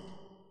 no.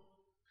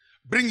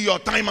 Bring your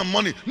time and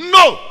money,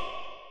 no.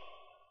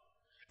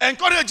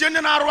 Encourage any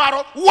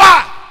aro,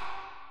 why?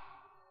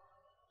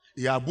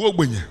 Ya bu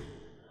ogbenye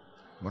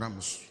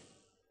moramus.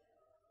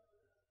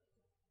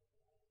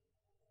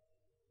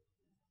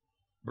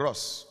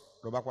 Bros,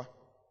 robakwa.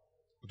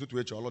 Ututu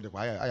eche olo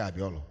dekwa aya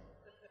abi olo.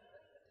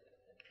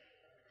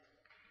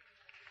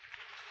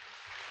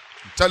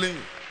 I'm telling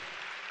you.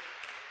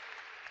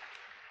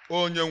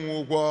 Onye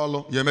nwe ụgwọ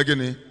ọlụ ya eme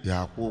gịnị?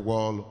 Ya akwụ ụgwọ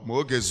ọlụ. Ma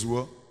oge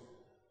zuo.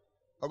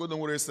 Ogodo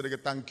nwere esere gị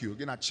thank you.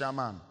 Gị na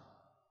chairman.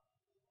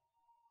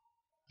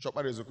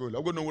 Chọkpara ezokole.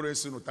 Ogodo nwere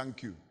esi no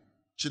thank you.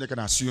 Chineke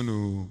na-asị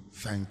unu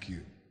thank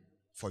you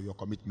for your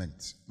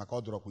commitment. Maka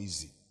ọ dọrọkwa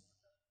easy.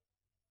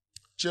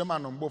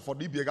 Chairman mgbe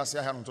ụfọdụ ibie gasị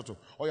ahịa n'ụtụtụ.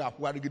 Ọ ya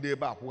akwụgharịgide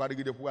ebe a,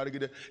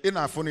 akwụgharịgide. Ị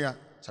na-afụ ya.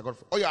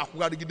 Ọ ya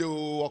akwụgharịgide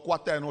ọkwa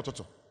 10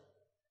 n'ụtụtụ.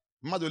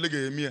 Mmadụ ole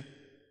ga-eme ya?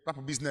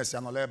 Rapụ business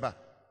ya nọla ebe a.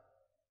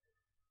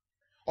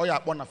 Ọ ya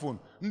akpọ na phone.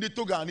 Ndị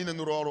Togo a niile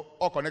nụrụ ọrụ,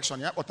 ọ connection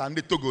ya kpọta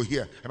ndị Togo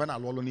here ebe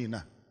na-alụ ọrụ niile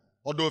a.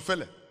 Ọdọ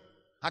ofele.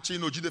 Ha chi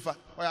na ojidefa.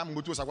 Ọ ya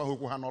mgbe osakwa ha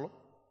okwu ha n'ọrụ.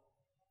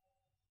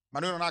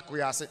 Mana ọ na-akụ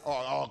ya asị,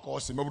 ọ ka ọ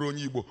si mebụrụ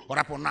onye Igbo, ọ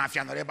rapụ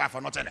n'afịa nọrọ ebe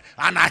afọ nọtene.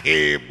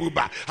 Anaghị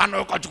ebuba. Ha na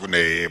ụkọchukwu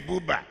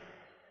na-ebuba.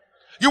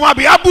 You want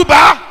bịa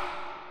buba?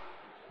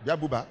 Bịa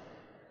buba.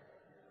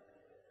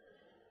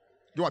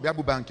 You want bịa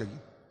buba nke gị?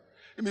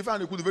 If I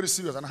could be very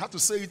serious, and I have to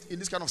say it in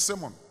this kind of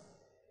sermon.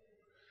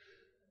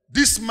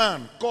 This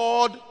man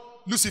called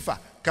Lucifer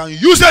can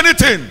use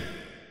anything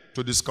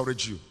to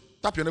discourage you.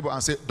 Tap your neighbor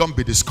and say, don't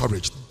be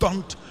discouraged.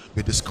 Don't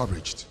be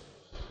discouraged.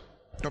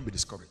 Don't be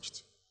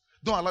discouraged.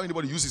 Don't allow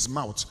anybody to use his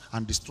mouth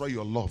and destroy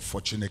your love for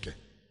Chineke.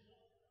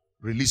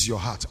 Release your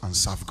heart and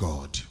serve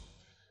God.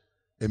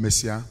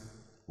 Emesia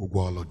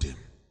ugwolodim.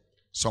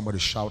 Somebody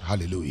shout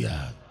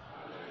hallelujah.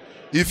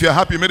 If you're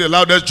happy, make the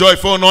loudest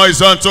joyful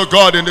noise unto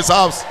God in this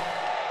house.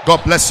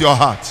 God bless your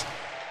heart.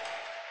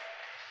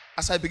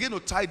 As I begin to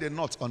tie the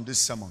knot on this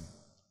sermon,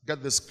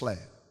 get this clear.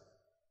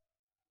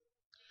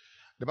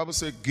 The Bible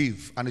says,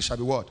 give, and it shall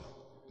be what?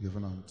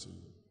 Given unto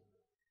you.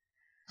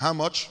 How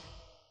much?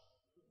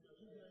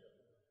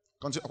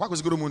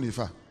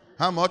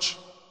 How much?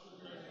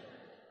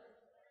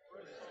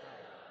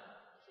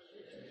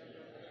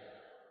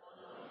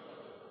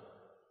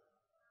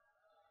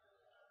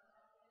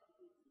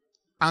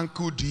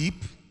 Ankle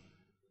deep.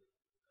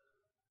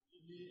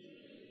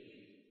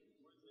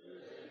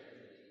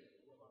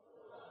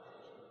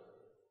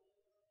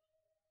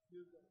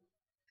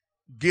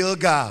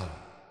 Gilgal.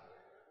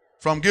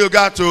 From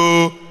Gilgal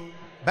to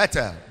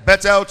Bethel.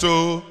 Bethel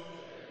to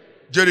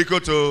Jericho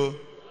to.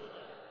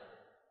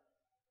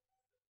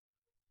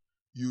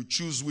 You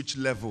choose which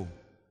level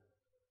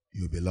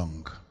you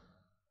belong.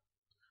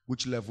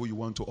 Which level you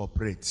want to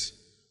operate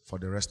for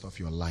the rest of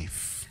your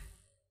life.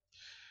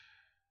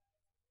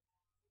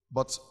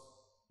 But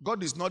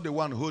God is not the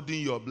one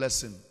holding your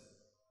blessing.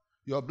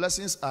 Your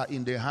blessings are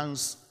in the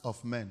hands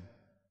of men.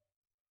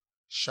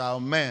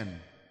 Shall men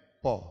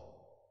pour?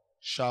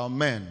 Shall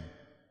men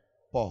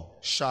pour?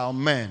 Shall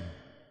men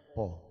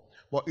pour?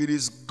 But it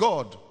is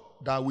God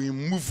that will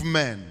move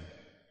men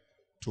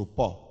to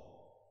pour.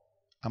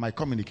 Am I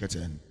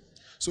communicating?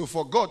 So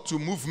for God to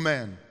move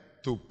men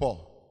to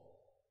pour,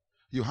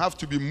 you have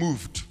to be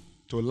moved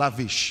to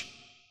lavish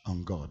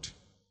on God.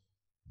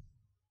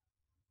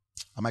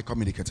 Am I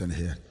communicating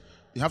here?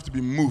 You have to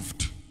be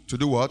moved to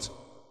do what?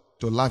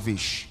 To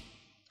lavish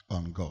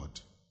on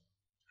God.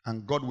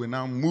 And God will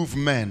now move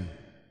men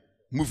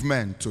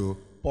to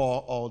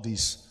pour all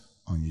this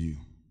on you.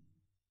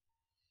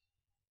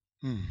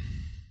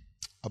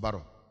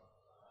 Abaro.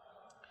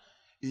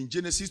 In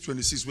Genesis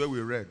 26, where we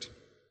read,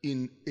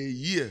 in a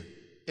year,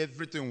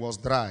 everything was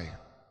dry.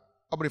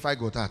 How about if I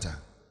go tata?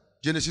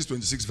 Genesis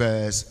 26,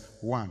 verse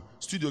 1.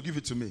 Studio, give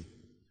it to me.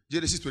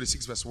 Genesis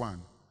 26, verse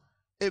 1.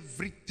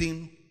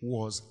 Everything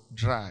was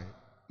dry.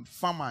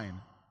 Famine,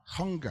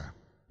 hunger,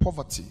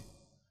 poverty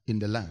in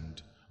the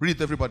land. Read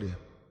it, everybody.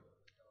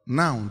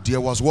 Now,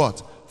 there was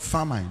what?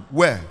 Famine.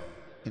 Where?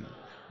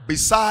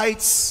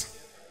 Besides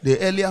the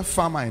earlier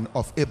famine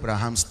of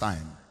Abraham's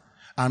time.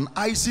 And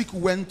Isaac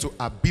went to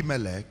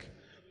Abimelech,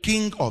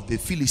 king of the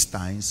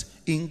Philistines,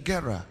 in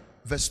Gerar.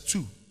 Verse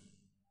 2.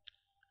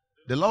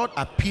 The Lord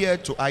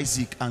appeared to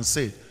Isaac and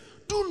said,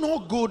 do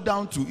not go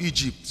down to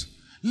Egypt.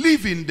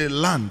 Live in the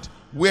land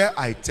where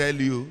I tell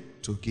you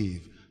to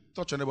give.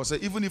 Touch your neighbor, say,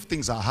 even if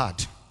things are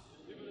hard,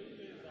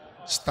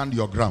 stand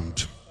your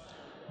ground.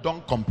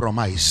 Don't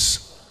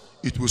compromise.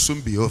 It will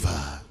soon be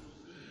over.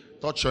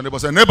 Touch your neighbor,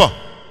 say, neighbor,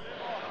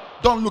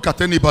 don't look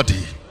at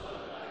anybody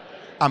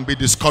and be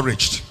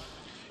discouraged.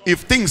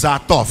 If things are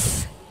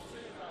tough,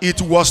 it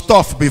was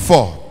tough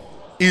before.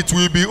 It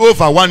will be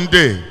over one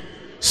day.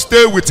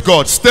 Stay with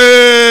God.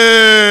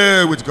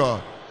 Stay with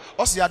God.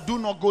 Also, do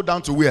not go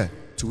down to where?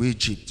 To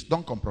Egypt.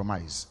 Don't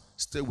compromise.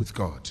 Stay with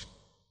God.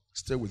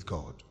 Stay with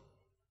God.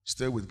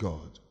 Stay with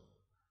God.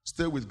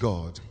 Stay with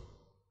God.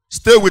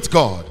 Stay with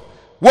God.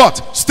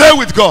 What? Stay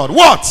with God.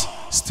 What?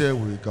 Stay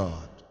with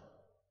God.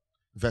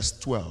 Verse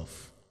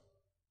 12.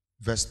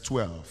 Verse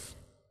 12.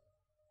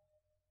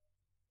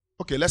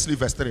 Okay, let's leave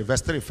verse 3.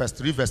 Verse 3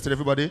 first. Read verse 3,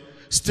 everybody.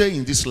 Stay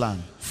in this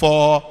land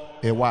for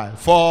a while.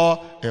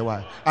 For a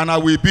while. And I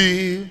will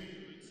be,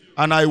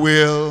 and I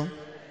will,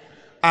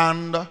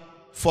 and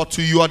for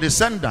to your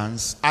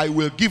descendants, I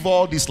will give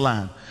all this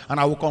land. And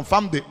I will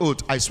confirm the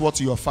oath I swore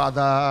to your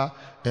father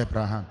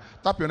Abraham.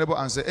 Tap your neighbor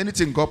and say,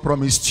 anything God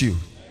promised you,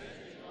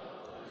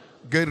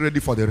 get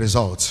ready for the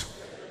result.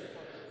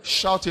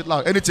 Shout it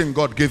loud. Anything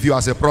God gave you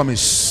as a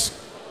promise,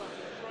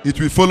 it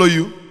will follow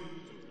you,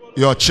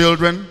 your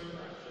children,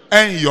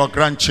 and your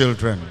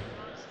grandchildren.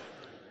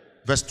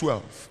 Verse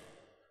 12.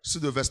 See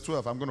the verse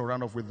 12. I'm going to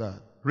run off with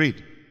that.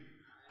 Read.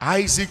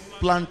 Isaac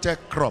planted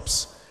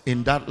crops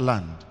in that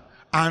land.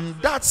 And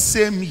that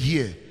same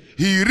year,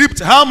 he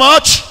reaped how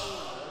much?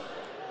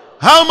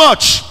 How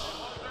much?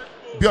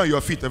 Be on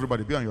your feet,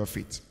 everybody. Be on your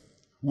feet.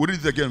 We'll read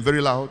it again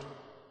very loud.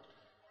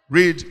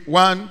 Read.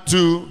 1,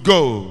 2,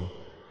 go.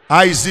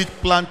 Isaac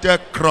planted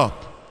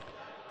crop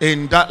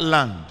in that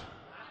land.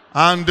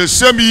 And the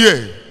same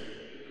year,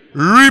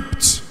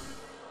 reaped.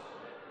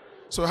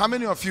 So how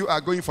many of you are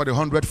going for the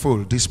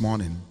 100-fold this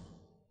morning?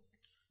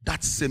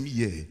 That same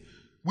year.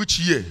 Which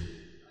year?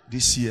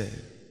 This year.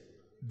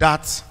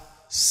 That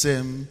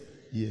same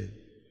year.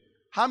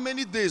 How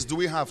many days do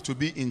we have to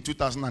be in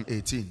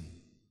 2018?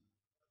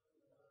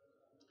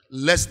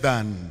 Less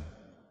than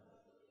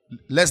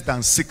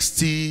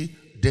 60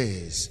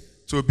 days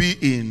to be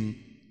in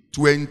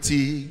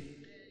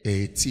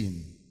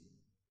 2018.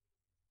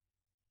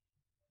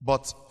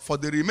 But for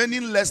the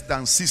remaining less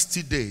than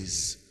 60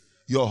 days,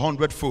 your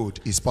 100-fold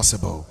is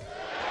possible.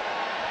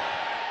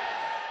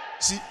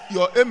 See,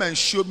 your amen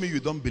showed me you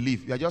don't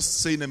believe. You are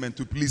just saying amen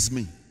to please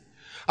me.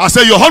 I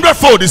say your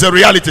 100-fold is a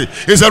reality.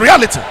 It's a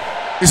reality.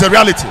 It's a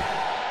reality.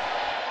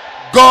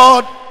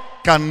 God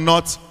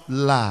cannot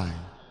lie.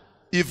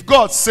 If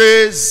God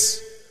says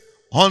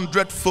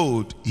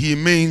 100-fold, he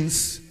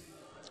means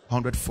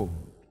 100-fold.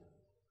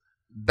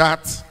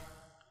 That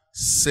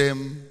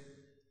same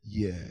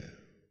year.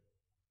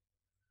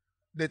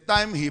 The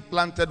time he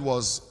planted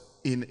was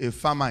in a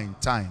famine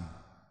time.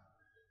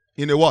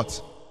 In a what?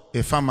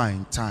 A farmer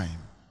in time.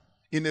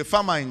 In a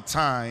farmer in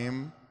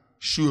time,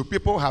 should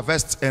people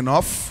harvest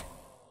enough?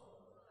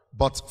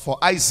 But for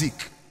Isaac,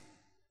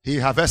 he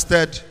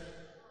harvested.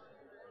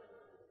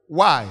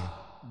 Why?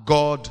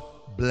 God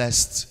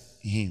blessed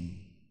him.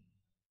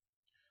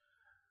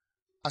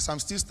 As I'm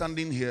still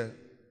standing here,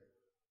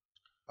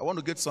 I want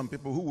to get some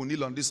people who will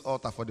kneel on this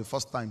altar for the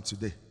first time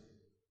today.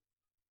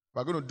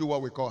 We're going to do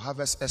what we call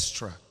harvest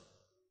extra,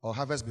 or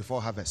harvest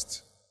before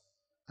harvest.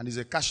 And it's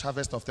a cash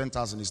harvest of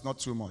 10,000. It's not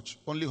too much.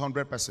 Only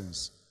 100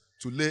 persons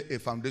to lay a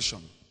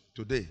foundation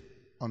today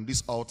on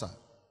this altar.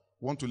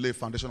 Want to lay a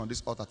foundation on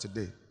this altar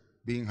today,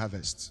 being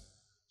harvest.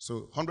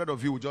 So 100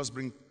 of you will just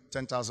bring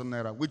 10,000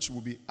 naira, which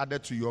will be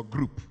added to your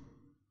group.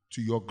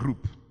 To your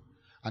group.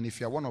 And if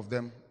you're one of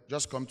them,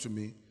 just come to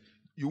me.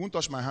 You won't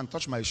touch my hand,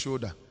 touch my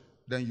shoulder.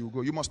 Then you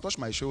go. You must touch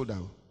my shoulder.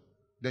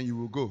 Then you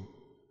will go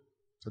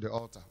to the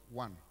altar.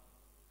 1.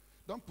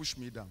 Don't push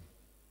me down.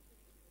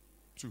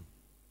 2,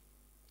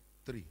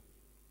 3,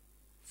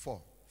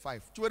 4,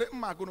 5.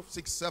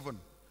 6, 7,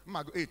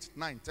 8,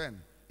 9,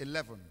 10,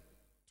 11.